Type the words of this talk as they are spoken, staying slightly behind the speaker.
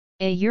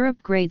A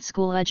Europe Grade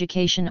School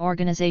Education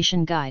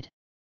Organization Guide.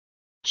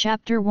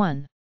 Chapter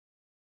 1.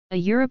 A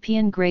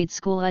European Grade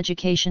School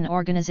Education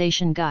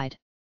Organization Guide.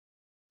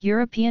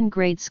 European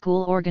Grade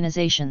School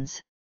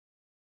Organizations.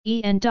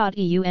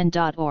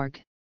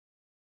 en.eun.org.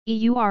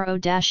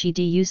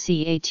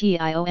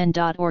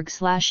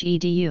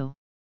 euro-education.org/edu.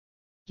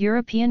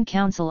 European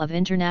Council of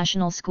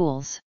International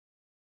Schools.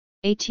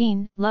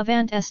 18,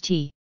 Levant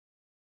St.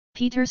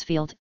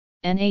 Petersfield,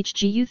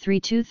 NHGU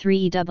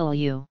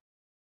 323EW.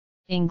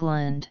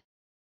 England.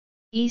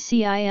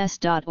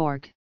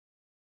 ecis.org.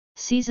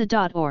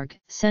 CISA.org,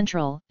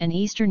 Central and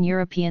Eastern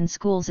European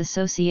Schools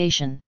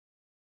Association.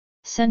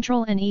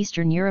 Central and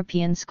Eastern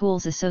European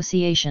Schools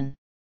Association.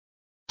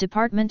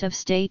 Department of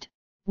State,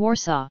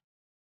 Warsaw.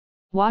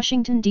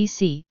 Washington,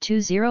 D.C.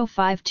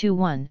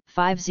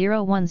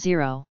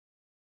 20521-5010.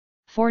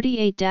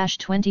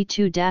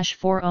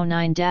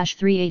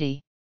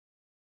 48-22-409-380.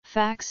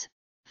 Fax,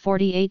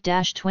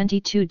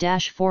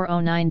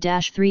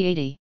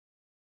 48-22-409-380.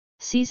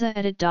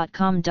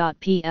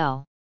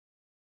 CISAedit.com.pl.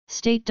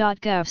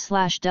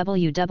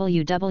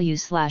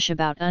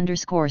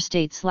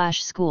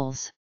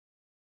 state.gov/www/about_state/schools.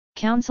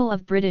 Council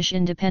of British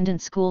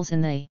Independent Schools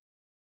in the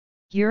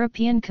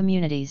European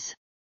Communities.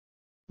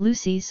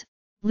 Lucy's,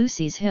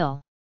 Lucy's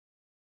Hill.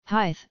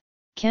 Hythe,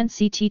 Kent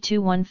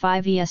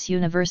CT215 ES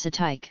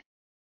Universiteit.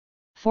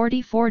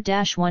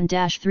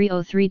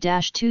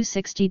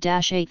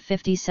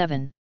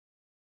 44-1-303-260-857.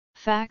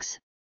 Fax,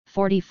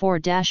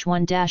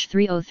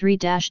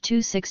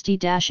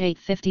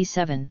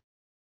 44-1-303-260-857.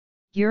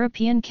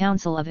 European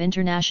Council of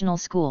International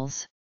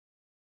Schools.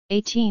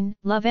 18,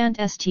 Levant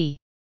St.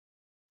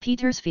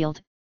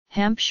 Petersfield,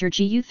 Hampshire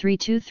GU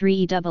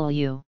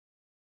 323EW.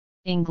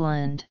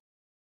 England.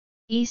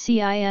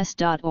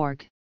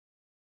 ecis.org.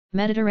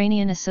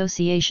 Mediterranean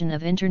Association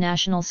of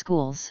International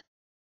Schools.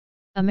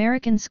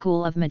 American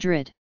School of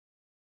Madrid.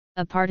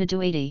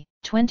 Apartado 80,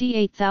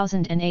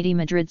 28080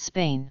 Madrid,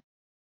 Spain.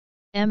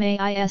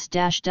 mais-web.org.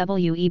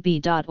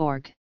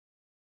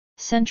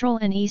 Central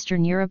and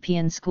Eastern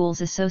European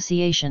Schools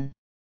Association.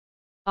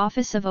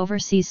 Office of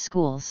Overseas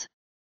Schools.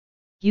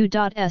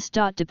 U.S.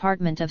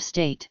 Department of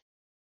State.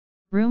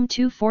 Room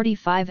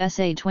 245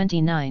 SA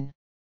 29.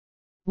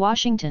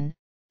 Washington,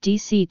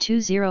 D.C.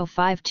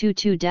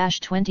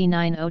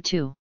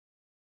 20522-2902.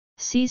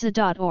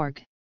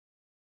 CISA.org.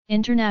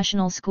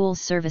 International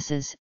Schools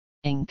Services,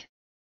 Inc.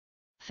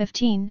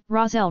 15,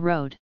 Roselle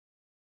Road.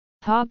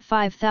 POB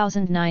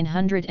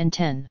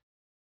 5910.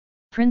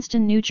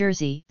 Princeton, New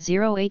Jersey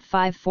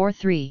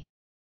 08543.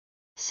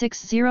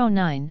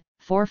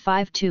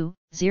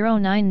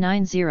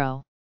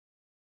 609-452-0990.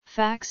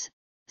 Fax,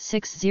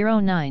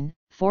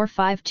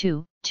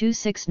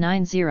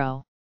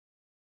 609-452-2690.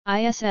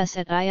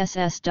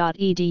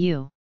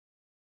 ISS@iss.edu.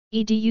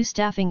 EDU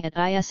staffing at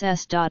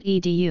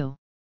iss.edu.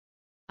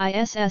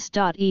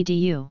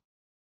 ISS.edu.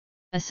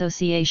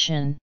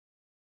 Association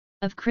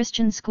of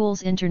Christian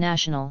Schools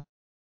International.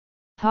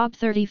 POB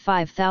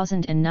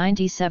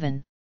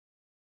 35097.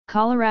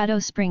 Colorado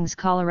Springs,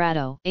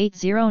 Colorado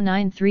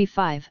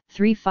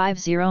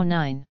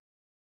 80935-3509.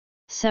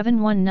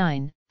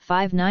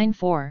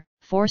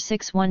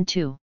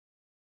 719-594-4612.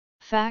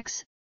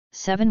 Fax,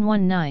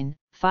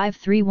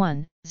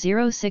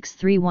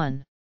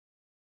 719-531-0631.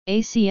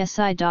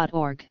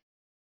 acsi.org.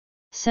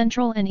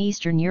 Central and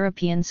Eastern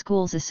European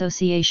Schools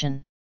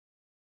Association.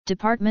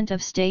 Department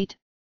of State,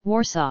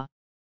 Warsaw.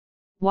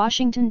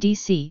 Washington,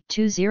 D.C.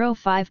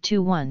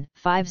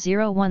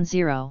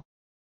 20521-5010.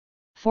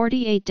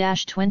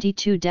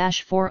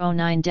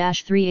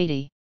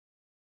 48-22-409-380.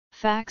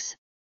 Fax,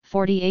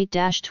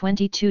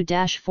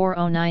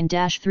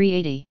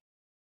 48-22-409-380.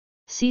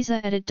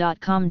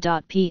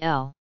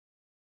 CISAedit.com.pl.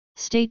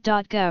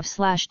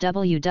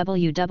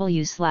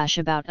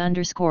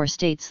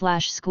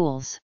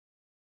 state.gov/www/about_state/schools.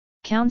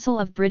 Council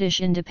of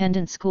British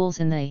Independent Schools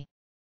in the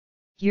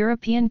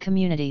European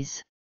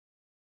Communities.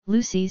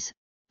 Lucy's,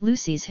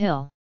 Lucy's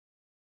Hill.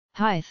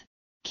 Hythe,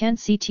 Kent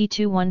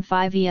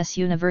CT215 ES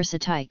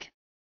Universiteit.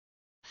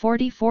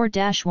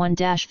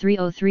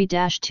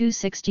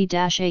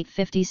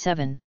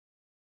 44-1-303-260-857.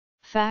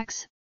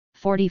 Fax,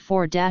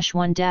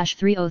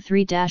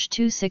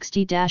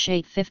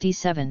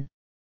 44-1-303-260-857.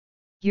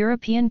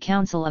 European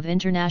Council of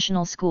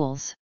International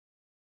Schools.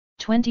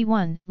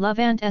 21,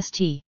 Levant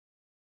St.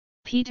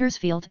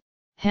 Petersfield,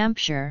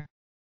 Hampshire.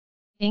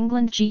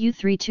 England GU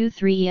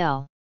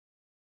 323EL.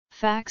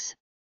 Fax,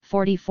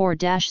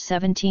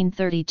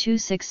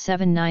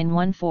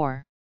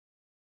 44-1732-67914.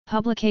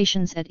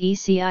 Publications at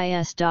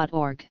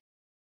ecis.org.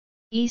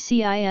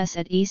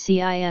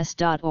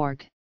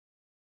 ecis@ecis.org.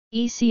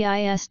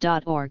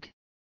 ecis.org.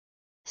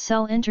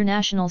 Cell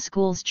International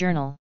Schools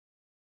Journal.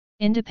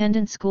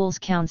 Independent Schools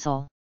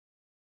Council.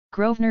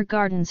 Grosvenor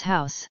Gardens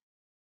House.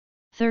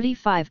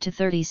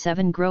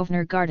 35-37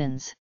 Grosvenor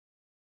Gardens.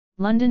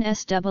 London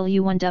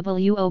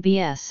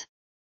SW1WOBS.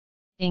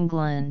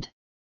 England.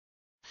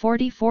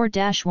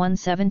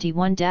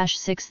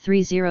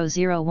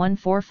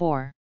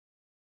 44-171-6300144.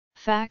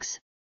 Fax,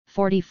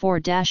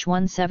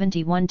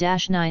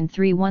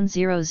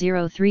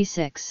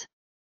 44-171-9310036.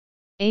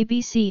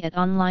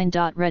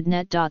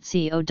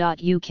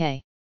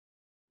 abc@online.rednet.co.uk.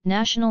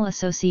 National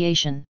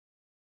Association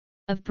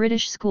of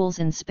British Schools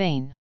in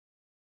Spain.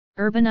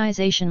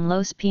 Urbanization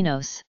Los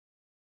Pinos.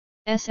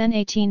 SN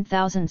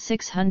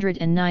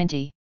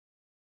 18690.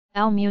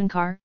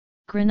 Almuñécar,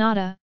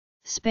 Granada,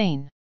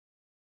 Spain.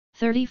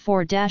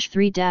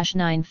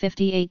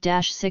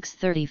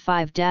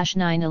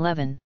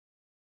 34-3-958-635-911.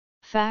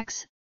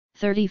 Fax,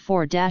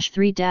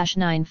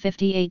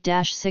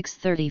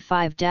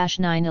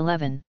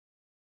 34-3-958-635-911.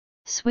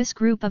 Swiss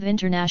Group of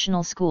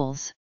International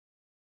Schools.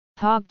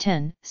 POG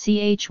 10,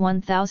 CH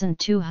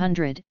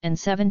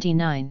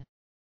 1279.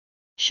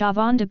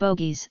 Chauvin de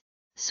Bogies,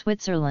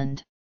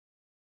 Switzerland.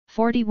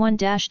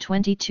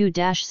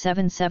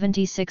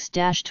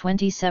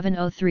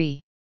 41-22-776-2703.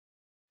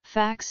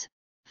 Fax,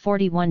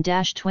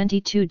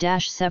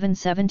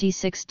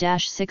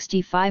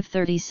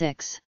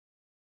 41-22-776-6536.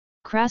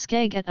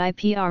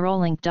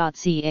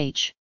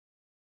 kraskeg@iprolink.ch.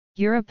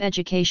 Europe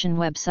Education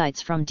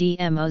websites from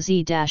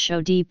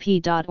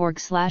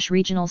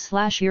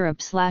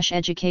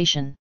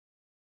dmoz-odp.org/regional/Europe/education.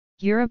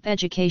 Europe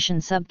Education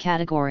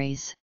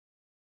subcategories.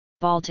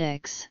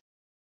 Baltics.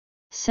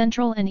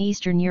 Central and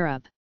Eastern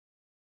Europe.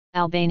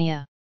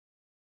 Albania.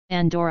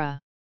 Andorra.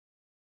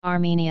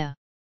 Armenia.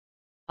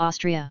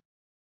 Austria.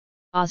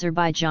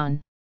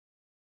 Azerbaijan.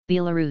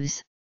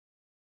 Belarus.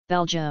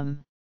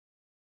 Belgium.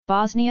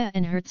 Bosnia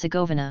and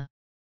Herzegovina.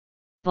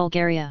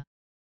 Bulgaria.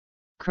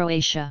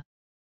 Croatia.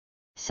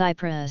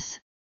 Cyprus.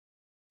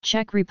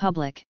 Czech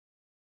Republic.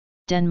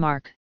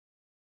 Denmark.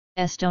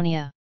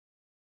 Estonia.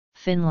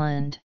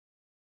 Finland.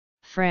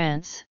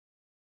 France.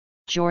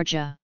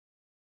 Georgia.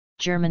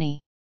 Germany.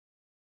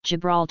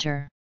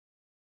 Gibraltar.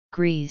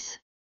 Greece.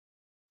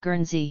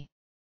 Guernsey.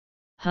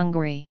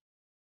 Hungary.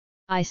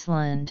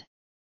 Iceland.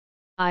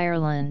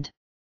 Ireland.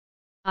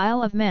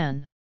 Isle of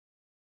Man.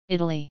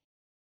 Italy.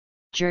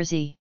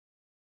 Jersey.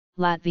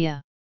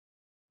 Latvia.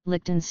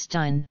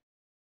 Liechtenstein.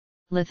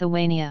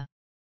 Lithuania.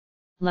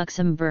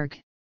 Luxembourg.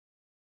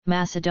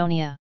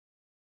 Macedonia.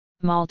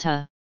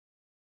 Malta.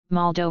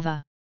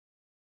 Moldova.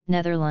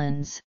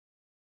 Netherlands.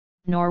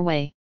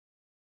 Norway.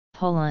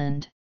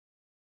 Poland.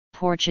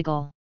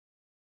 Portugal.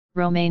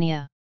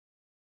 Romania.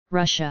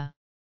 Russia.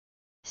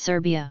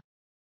 Serbia.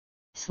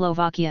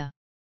 Slovakia.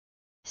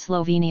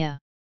 Slovenia.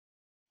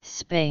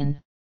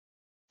 Spain.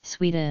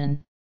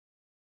 Sweden.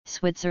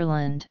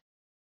 Switzerland.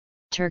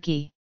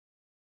 Turkey.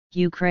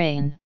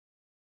 Ukraine.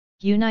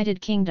 United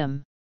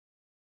Kingdom.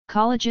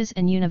 Colleges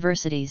and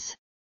universities.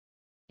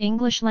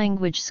 English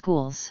language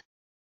schools.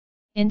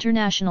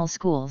 International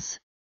schools.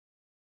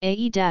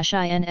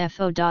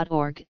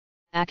 ae-info.org,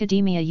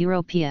 Academia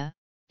Europaea,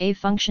 a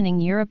functioning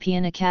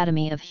European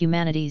Academy of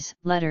Humanities,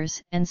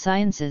 Letters, and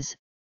Sciences,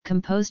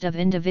 composed of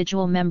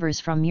individual members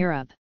from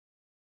Europe.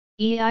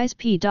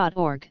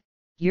 eisp.org,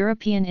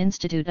 European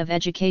Institute of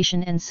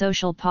Education and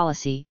Social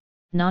Policy,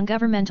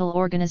 non-governmental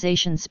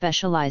organization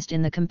specialized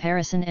in the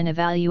comparison and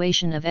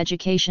evaluation of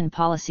education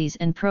policies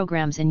and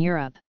programs in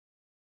Europe.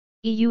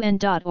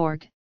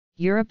 eun.org,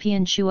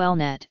 European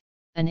Schulnet,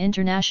 an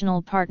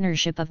international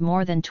partnership of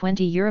more than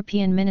 20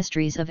 European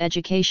ministries of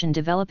education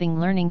developing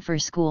learning for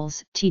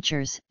schools,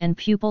 teachers, and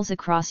pupils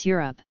across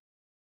Europe.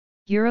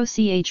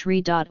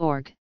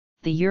 eurochre.org,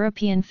 the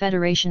European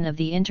Federation of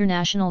the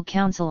International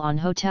Council on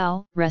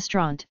Hotel,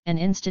 Restaurant, and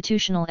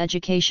Institutional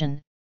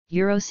Education.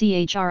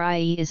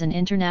 EuroCHRIE is an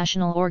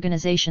international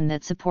organization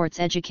that supports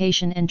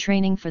education and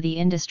training for the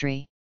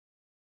industry.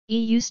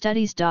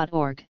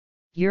 EUstudies.org,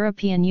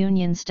 European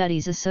Union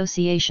Studies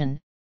Association,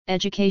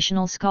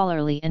 educational,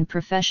 scholarly and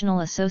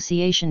professional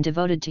association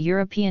devoted to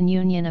European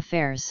Union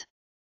affairs.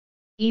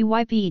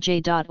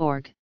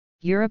 EYPEJ.org,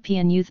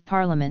 European Youth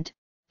Parliament,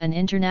 an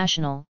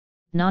international,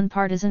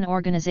 non-partisan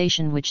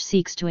organization which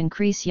seeks to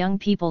increase young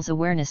people's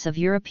awareness of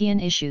European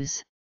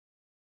issues.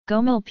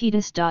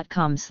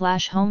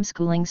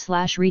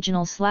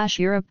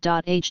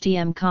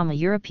 gomilpetus.com/homeschooling/regional/europe.htm,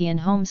 European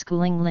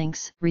homeschooling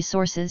links,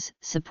 resources,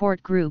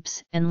 support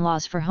groups, and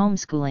laws for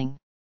homeschooling.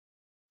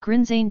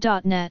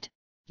 Grinzane.net,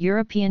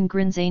 European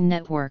Grinzane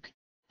Network,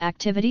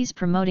 activities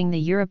promoting the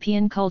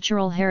European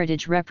cultural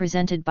heritage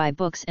represented by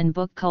books and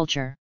book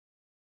culture.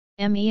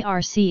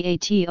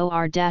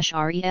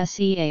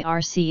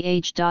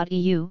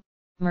 mercator-research.eu,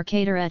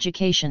 Mercator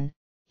Education,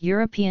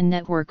 European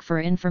Network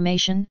for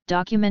Information,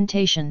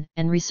 Documentation,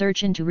 and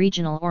Research into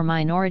Regional or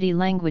Minority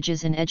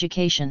Languages in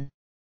Education.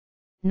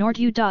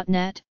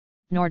 Nordu.net,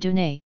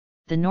 Nordune,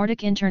 the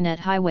Nordic Internet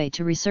Highway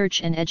to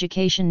Research and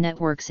Education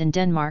Networks in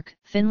Denmark,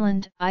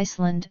 Finland,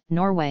 Iceland,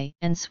 Norway,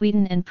 and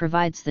Sweden, and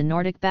provides the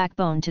Nordic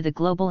backbone to the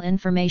global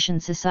information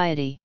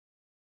society.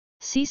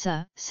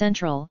 CISA,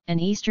 Central and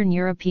Eastern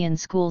European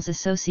Schools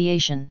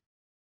Association.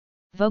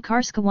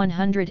 Vokarska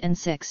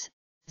 106,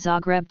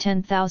 Zagreb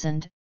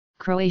 10,000,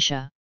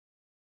 Croatia.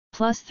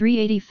 Plus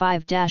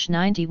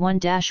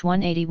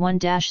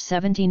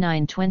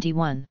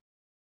 385-91-181-7921.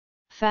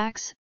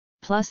 Fax,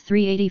 plus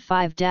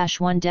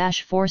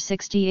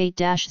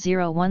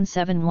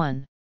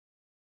 385-1-468-0171.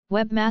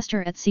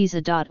 Webmaster at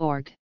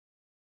CISA.org.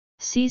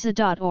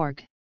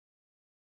 CISA.org.